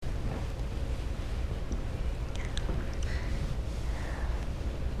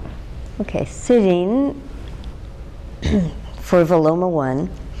Okay, sitting for Viloma 1.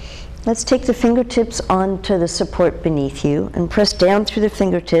 Let's take the fingertips onto the support beneath you and press down through the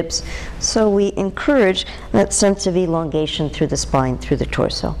fingertips so we encourage that sense of elongation through the spine, through the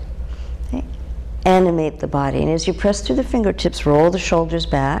torso. Okay. Animate the body. And as you press through the fingertips, roll the shoulders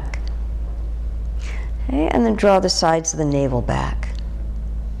back. Okay, and then draw the sides of the navel back.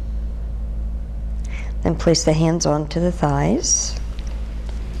 Then place the hands onto the thighs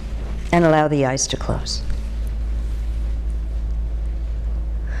and allow the eyes to close.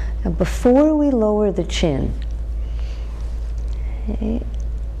 Now before we lower the chin, okay,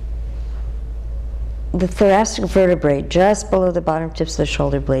 the thoracic vertebrae just below the bottom tips of the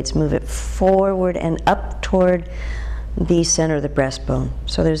shoulder blades, move it forward and up toward the center of the breastbone.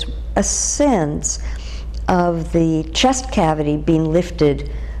 So there's a sense of the chest cavity being lifted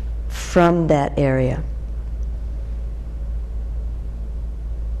from that area.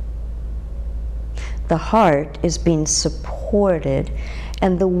 The heart is being supported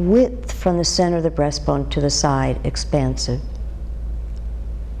and the width from the center of the breastbone to the side expansive.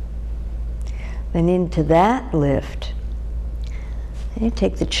 Then into that lift, you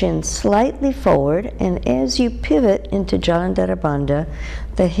take the chin slightly forward, and as you pivot into Jalandhara Bandha,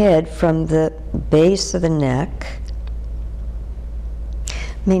 the head from the base of the neck,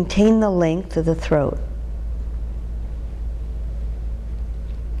 maintain the length of the throat.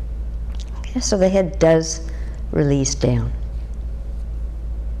 Okay, so the head does release down.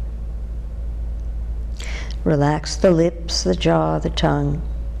 Relax the lips, the jaw, the tongue.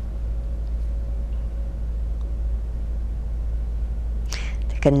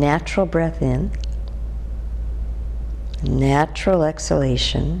 Take a natural breath in, natural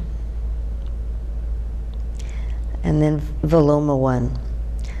exhalation, and then Viloma 1.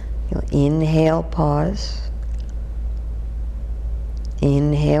 You'll inhale, pause.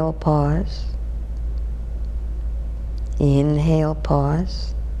 Inhale, pause. Inhale,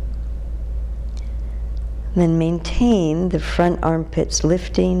 pause. Then maintain the front armpits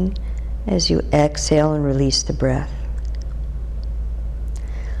lifting as you exhale and release the breath.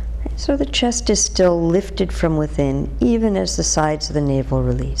 So the chest is still lifted from within, even as the sides of the navel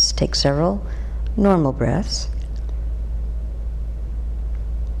release. Take several normal breaths.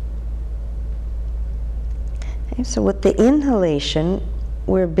 Okay, so with the inhalation,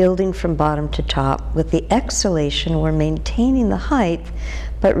 we're building from bottom to top. With the exhalation, we're maintaining the height,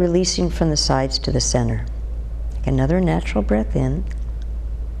 but releasing from the sides to the center. Take another natural breath in.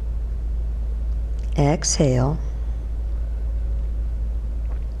 Exhale.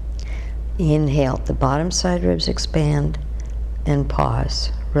 Inhale, the bottom side ribs expand, and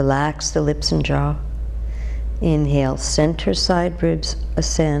pause. Relax the lips and jaw. Inhale, center side ribs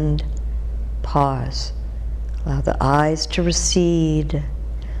ascend, pause. Allow the eyes to recede.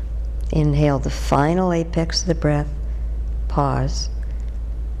 Inhale, the final apex of the breath, pause.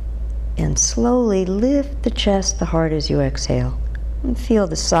 And slowly lift the chest, the heart as you exhale. And feel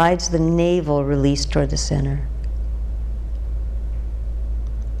the sides of the navel release toward the center.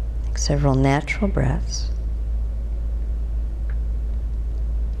 Take several natural breaths.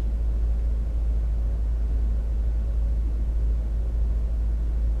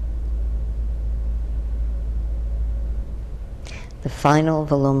 The final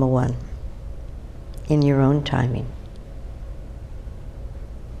Viloma 1, in your own timing.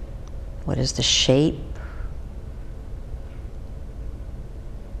 What is the shape,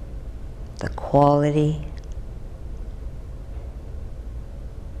 the quality,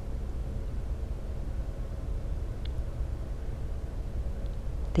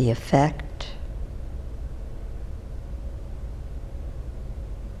 the effect?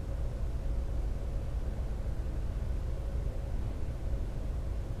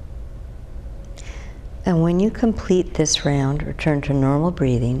 And when you complete this round, return to normal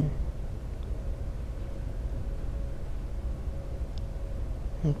breathing.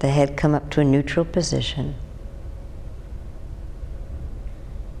 Let the head come up to a neutral position.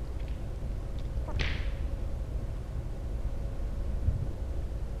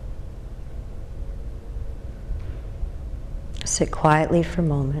 Sit quietly for a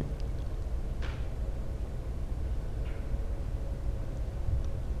moment.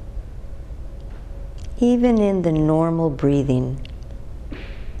 Even in the normal breathing,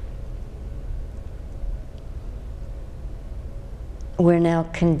 we're now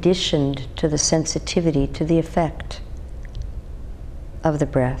conditioned to the sensitivity, to the effect of the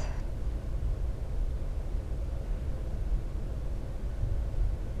breath.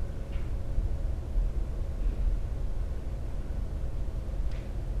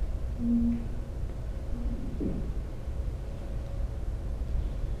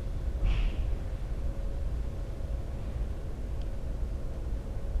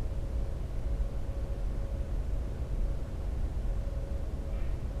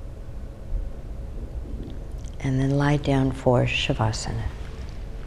 and then lie down for Shavasana.